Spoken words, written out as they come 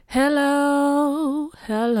Hello,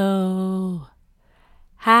 hello.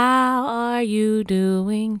 How are you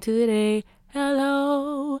doing today?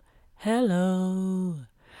 Hello, hello.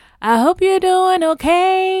 I hope you're doing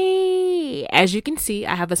okay. As you can see,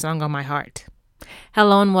 I have a song on my heart.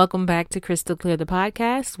 Hello and welcome back to Crystal Clear, the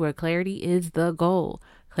podcast where clarity is the goal.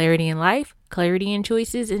 Clarity in life, clarity in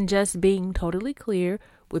choices, and just being totally clear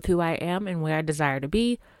with who I am and where I desire to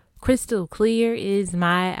be. Crystal clear is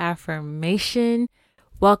my affirmation.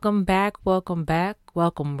 Welcome back, welcome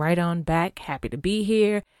right on back. Happy to be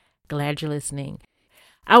here. Glad you're listening.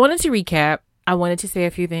 I wanted to recap. I wanted to say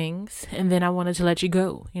a few things, and then I wanted to let you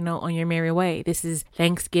go, on your merry way. This is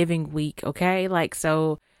Thanksgiving week, okay?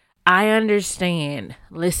 So I understand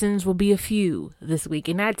listens will be a few this week,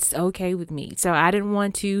 and that's okay with me. So I didn't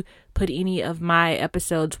want to put any of my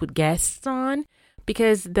episodes with guests on,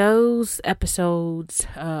 because those episodes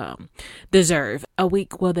deserve a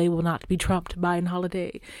week where they will not be trumped by a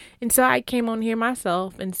holiday. And so I came on here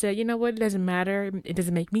myself and said, you know what, it doesn't matter. It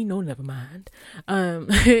doesn't make me, no, never mind,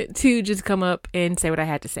 to just come up and say what I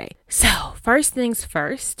had to say. So first things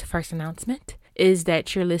first announcement is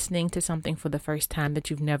that you're listening to something for the first time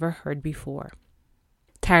that you've never heard before.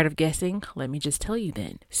 Tired of guessing? Let me just tell you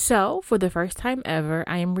then. So for the first time ever,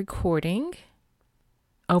 I am recording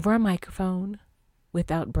over a microphone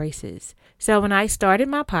without braces. So when I started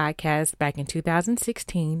my podcast back in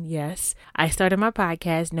 2016, yes, I started my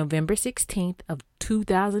podcast November 16th of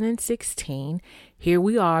 2016. Here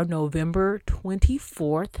we are, November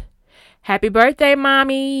 24th. Happy birthday,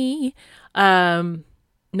 mommy. November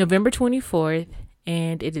 24th,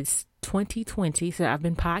 and it is 2020. So I've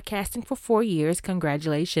been podcasting for 4 years.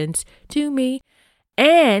 Congratulations to me.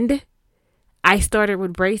 And I started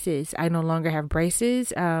with braces. I no longer have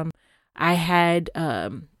braces. I had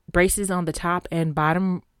braces on the top and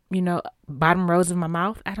bottom rows of my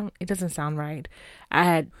mouth. It doesn't sound right.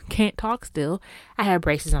 Can't talk still. I had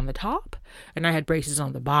braces on the top and I had braces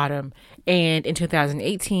on the bottom. And in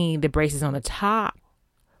 2018, the braces on the top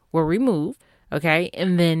were removed. Okay.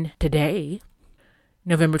 And then today,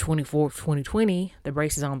 November 24th, 2020, the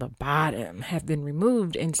braces on the bottom have been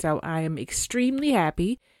removed. And so I am extremely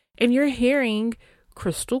happy. And you're hearing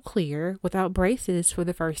crystal clear without braces for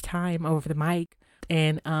the first time over the mic.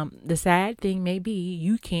 And the sad thing may be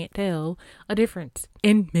you can't tell a difference,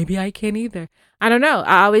 and maybe I can't either. I don't know.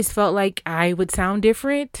 I always felt like I would sound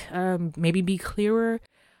different, maybe be clearer,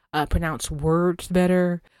 pronounce words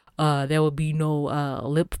better. There would be no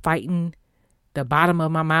lip fighting the bottom of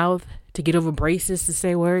my mouth to get over braces to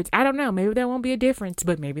say words. I don't know. Maybe there won't be a difference,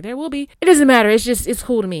 but maybe there will be. It doesn't matter. It's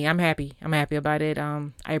cool to me. I'm happy about it.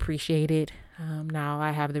 I appreciate it. Now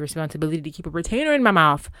I have the responsibility to keep a retainer in my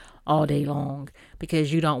mouth all day long,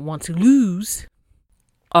 because you don't want to lose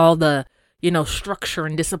all the, structure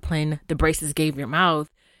and discipline the braces gave your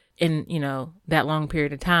mouth in, that long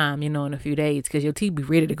period of time, in a few days, because your teeth be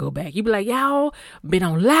ready to go back. You be like, y'all been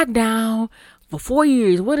on lockdown for 4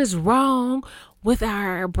 years. What is wrong with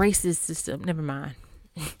our braces system? Never mind.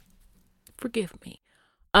 Forgive me.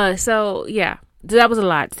 So yeah, that was a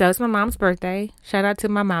lot. So it's my mom's birthday. Shout out to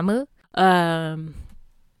my mama. I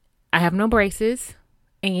have no braces,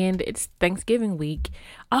 and it's Thanksgiving week.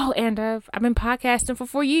 Oh, and I've been podcasting for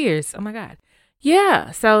 4 years. Oh my God.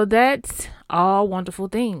 Yeah. So that's all wonderful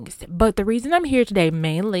things. But the reason I'm here today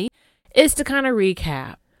mainly is to kind of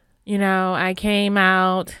recap. I came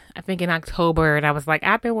out, I think in October, and I was like,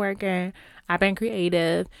 I've been working, I've been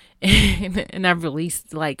creative, and I've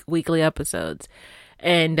released like weekly episodes.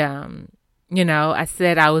 And, I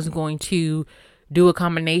said I was going to do a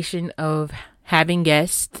combination of having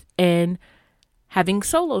guests and having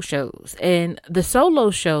solo shows. And the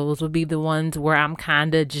solo shows would be the ones where I'm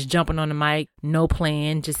kind of just jumping on the mic, no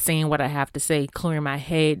plan, just saying what I have to say, clearing my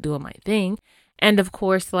head, doing my thing. And of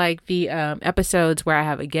course, like the episodes where I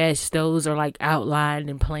have a guest, those are like outlined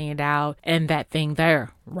and planned out, and that thing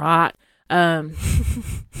there, right?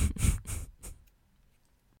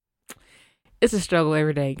 It's a struggle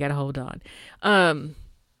every day. Gotta hold on.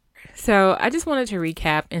 So I just wanted to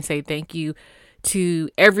recap and say thank you to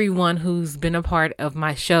everyone who's been a part of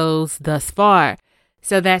my shows thus far.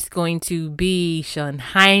 So that's going to be Sean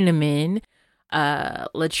Heineman,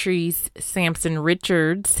 Latrice Sampson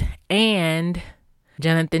Richards, and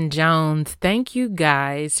Jonathan Jones. Thank you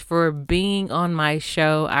guys for being on my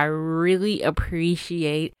show. I really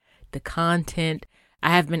appreciate the content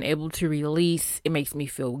I have been able to release. It makes me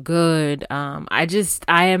feel good. I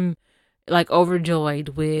am like overjoyed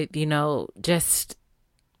with, just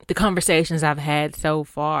the conversations I've had so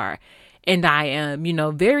far. And I am,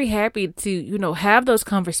 very happy to, have those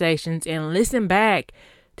conversations and listen back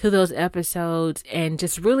to those episodes and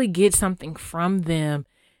just really get something from them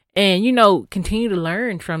and, continue to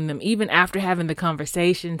learn from them even after having the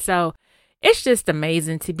conversation. So it's just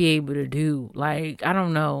amazing to be able to do. Like, I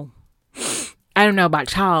don't know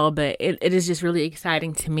about y'all, but it is just really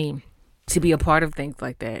exciting to me to be a part of things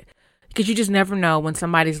like that. Because you just never know when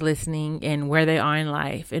somebody's listening and where they are in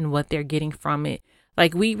life and what they're getting from it.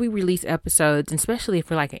 Like we release episodes, especially if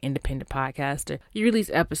we're like an independent podcaster, you release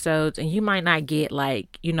episodes and you might not get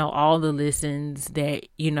like, all the listens that,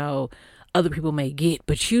 other people may get,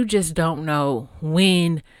 but you just don't know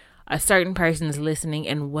when a certain person is listening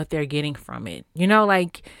and what they're getting from it.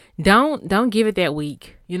 Like don't give it that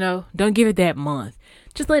week, don't give it that month.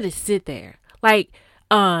 Just let it sit there. Like,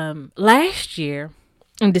 last year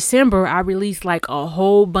in December, I released like a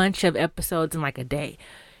whole bunch of episodes in like a day,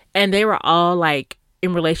 and they were all like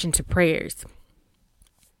in relation to prayers.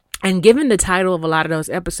 And given the title of a lot of those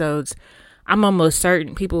episodes, I'm almost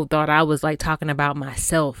certain people thought I was like talking about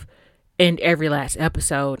myself in every last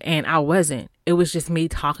episode, and I wasn't. It was just me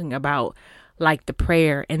talking about like the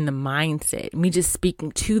prayer and the mindset, me just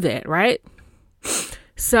speaking to that, right?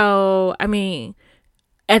 So, I mean,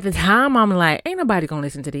 at the time, I'm like, ain't nobody gonna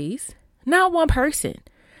listen to these. Not one person.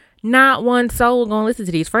 Not one soul gonna listen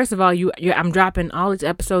to these. First of all, I'm dropping all these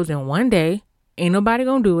episodes in one day. Ain't nobody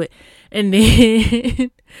gonna do it. And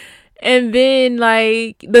then,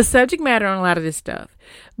 like the subject matter on a lot of this stuff.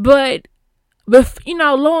 But lo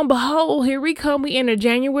and behold, here we come. We enter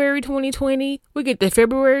January 2020. We get to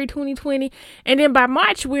February 2020. And then by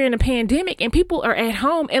March, we're in a pandemic and people are at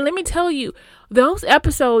home. And let me tell you, those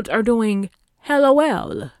episodes are doing hella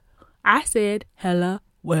well. I said hella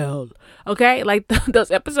well. Okay? Like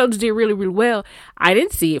those episodes did really, really well. I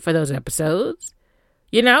didn't see it for those episodes.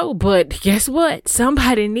 But guess what?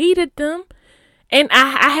 Somebody needed them. And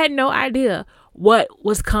I had no idea what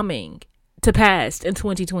was coming to pass in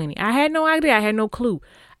 2020. I had no idea. I had no clue.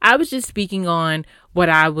 I was just speaking on what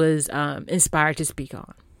I was inspired to speak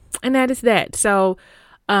on. And that is that. So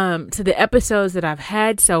to the episodes that I've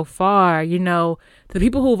had so far, the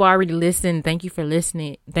people who've already listened, thank you for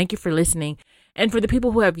listening. Thank you for listening. And for the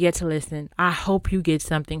people who have yet to listen, I hope you get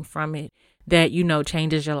something from it that,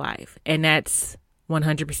 changes your life. And that's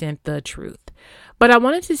 100% the truth. But I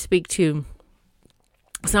wanted to speak to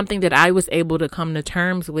something that I was able to come to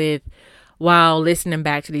terms with while listening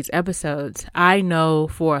back to these episodes. I know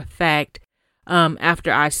for a fact,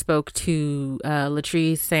 after I spoke to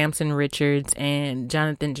Latrice Sampson Richards and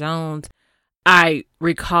Jonathan Jones, I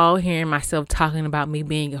recall hearing myself talking about me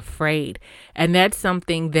being afraid. And that's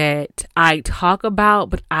something that I talk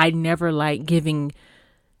about, but I never like giving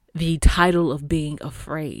the title of being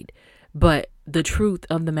afraid. But the truth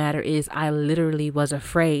of the matter is I literally was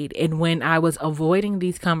afraid. And when I was avoiding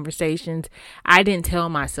these conversations, I didn't tell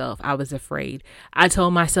myself I was afraid. I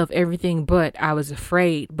told myself everything but I was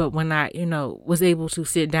afraid. But when I, was able to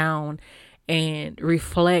sit down and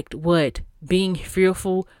reflect what being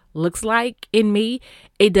fearful looks like in me,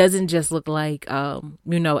 it doesn't just look like,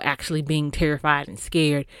 actually being terrified and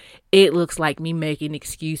scared. It looks like me making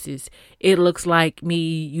excuses. It looks like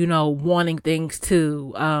me, wanting things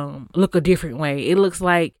to look a different way. It looks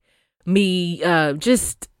like me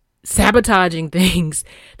just sabotaging things.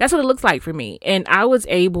 That's what it looks like for me. And I was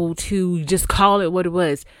able to just call it what it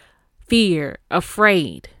was. Fear,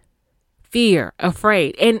 afraid.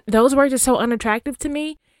 And those words are so unattractive to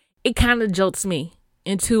me. It kind of jolts me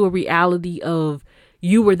into a reality of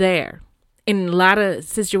you were there. In a lot of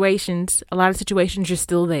situations, you're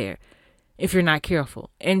still there if you're not careful.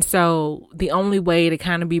 And so the only way to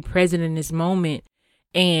kind of be present in this moment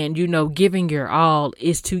and, giving your all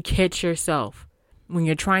is to catch yourself when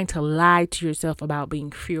you're trying to lie to yourself about being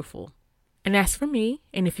fearful. And that's for me.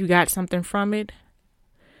 And if you got something from it,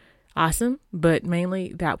 awesome. But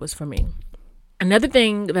mainly that was for me. Another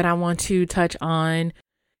thing that I want to touch on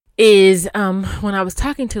is when I was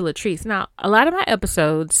talking to Latrice. Now, a lot of my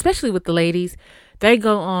episodes, especially with the ladies, they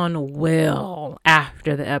go on well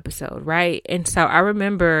after the episode, right? And so I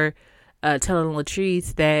remember telling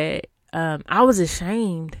Latrice that I was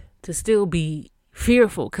ashamed to still be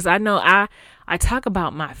fearful, because I know I talk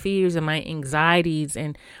about my fears and my anxieties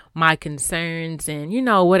and my concerns and,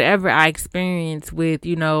 whatever I experience with,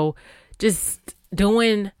 just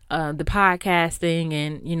doing the podcasting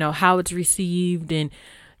and, how it's received and,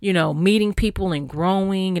 meeting people and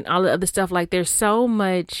growing and all the other stuff. Like, there's so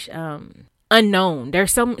much unknown.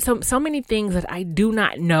 There's so many things that I do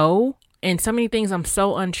not know, and so many things I'm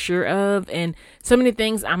so unsure of, and so many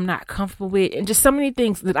things I'm not comfortable with, and just so many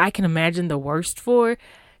things that I can imagine the worst for,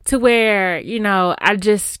 to where, I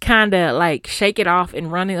just kind of like shake it off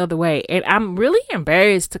and run the other way. And I'm really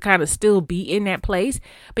embarrassed to kind of still be in that place,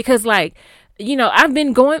 because like, I've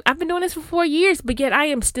been doing this for 4 years, but yet I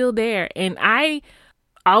am still there. And I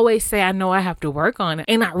always say I know I have to work on it,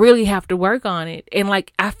 and I really have to work on it. And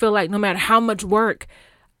like, I feel like no matter how much work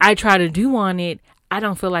I try to do on it, I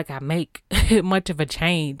don't feel like I make much of a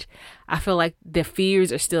change. I feel like the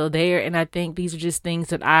fears are still there. And I think these are just things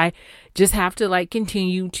that I just have to like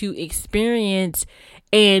continue to experience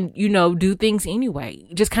and, do things anyway.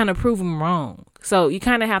 Just kind of prove them wrong. So you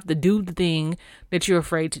kind of have to do the thing that you're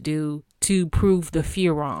afraid to do to prove the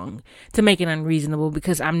fear wrong, to make it unreasonable,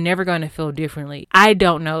 because I'm never going to feel differently. I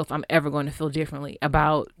don't know if I'm ever going to feel differently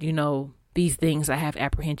about, these things I have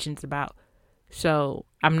apprehensions about. So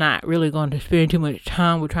I'm not really going to spend too much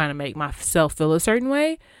time with trying to make myself feel a certain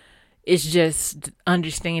way. It's just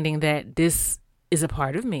understanding that this is a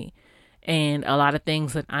part of me. And a lot of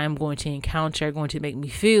things that I'm going to encounter are going to make me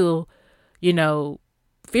feel,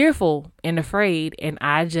 fearful and afraid. And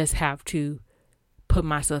I just have to put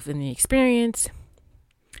myself in the experience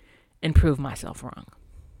and prove myself wrong.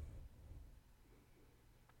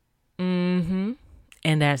 And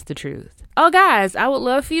that's the truth. Oh, guys, I would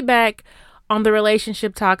love feedback on the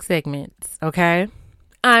relationship talk segments, okay?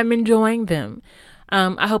 I'm enjoying them.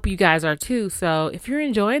 I hope you guys are too. So if you're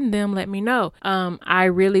enjoying them, let me know. I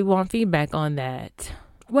really want feedback on that.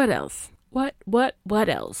 What else? What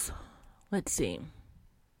else? Let's see.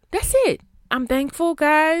 That's it. I'm thankful,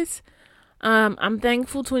 guys. I'm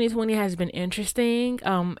thankful 2020 has been interesting.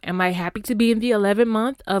 Am I happy to be in the 11th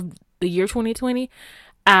month of the year 2020?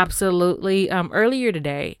 Absolutely. Earlier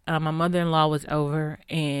today, my mother-in-law was over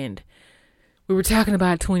and we were talking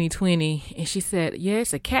about 2020, and she said, yeah,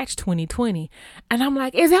 it's a catch 2020. And I'm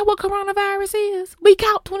like, is that what coronavirus is? We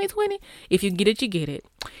count 2020. If you get it, you get it.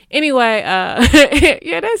 Anyway,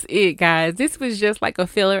 yeah, that's it, guys. This was just like a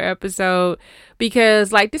filler episode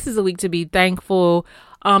because like this is a week to be thankful.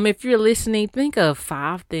 If you're listening, think of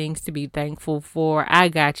 5 things to be thankful for. I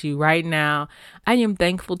got you right now. I am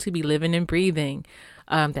thankful to be living and breathing.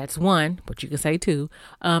 That's 1, but you can say 2.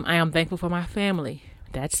 I am thankful for my family.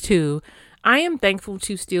 That's 2. I am thankful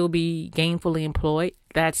to still be gainfully employed.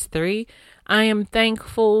 That's 3. I am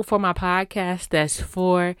thankful for my podcast. That's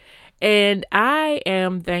 4. And I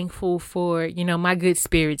am thankful for, my good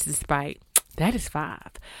spirits despite. That is 5.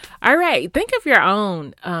 All right. Think of your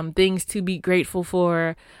own things to be grateful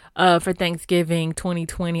for Thanksgiving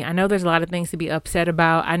 2020. I know there's a lot of things to be upset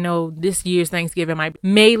about. I know this year's Thanksgiving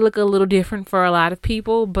may look a little different for a lot of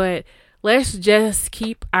people, but let's just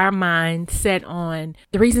keep our mind set on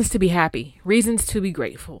the reasons to be happy, reasons to be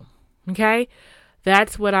grateful. Okay?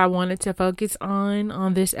 That's what I wanted to focus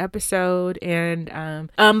on this episode.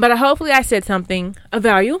 And, but hopefully I said something of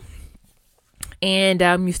value and,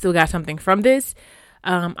 you still got something from this.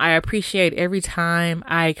 I appreciate every time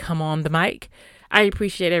I come on the mic. I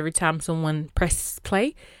appreciate every time someone presses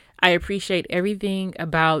play. I appreciate everything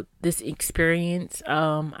about this experience.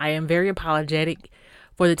 I am very apologetic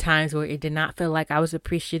for the times where it did not feel like I was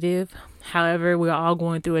appreciative. However, we're all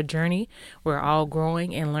going through a journey. We're all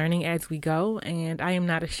growing and learning as we go. And I am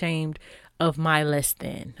not ashamed of my less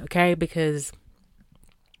than, okay? Because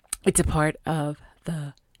it's a part of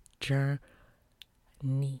the journey.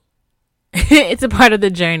 It's a part of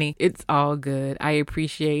the journey. It's all good. I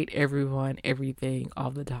appreciate everyone, everything,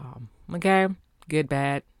 all the time. Okay? Good,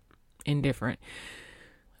 bad, indifferent.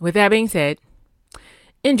 With that being said,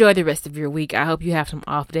 enjoy the rest of your week. I hope you have some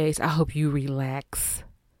off days. I hope you relax.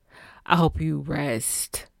 I hope you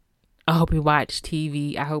rest. I hope you watch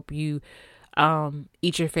TV. I hope you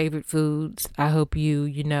eat your favorite foods. I hope you,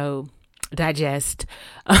 digest.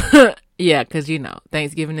 Yeah, because,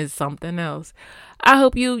 Thanksgiving is something else. I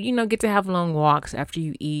hope you, get to have long walks after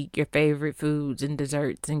you eat your favorite foods and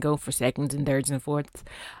desserts and go for seconds and thirds and fourths.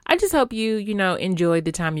 I just hope you, enjoy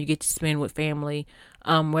the time you get to spend with family,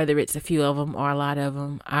 whether it's a few of them or a lot of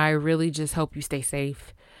them. I really just hope you stay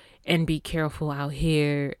safe and be careful out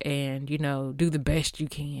here and, do the best you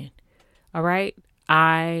can. All right?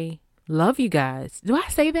 I love you guys. Do I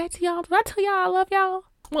say that to y'all? Do I tell y'all I love y'all?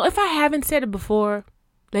 Well, if I haven't said it before,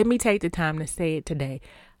 let me take the time to say it today.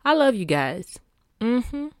 I love you guys.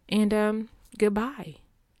 And goodbye.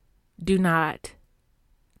 Do not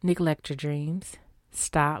neglect your dreams.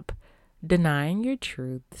 Stop denying your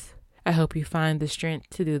truths. I hope you find the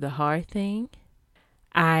strength to do the hard thing.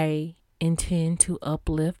 I intend to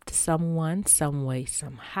uplift someone, some way,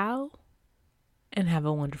 somehow. And have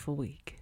a wonderful week.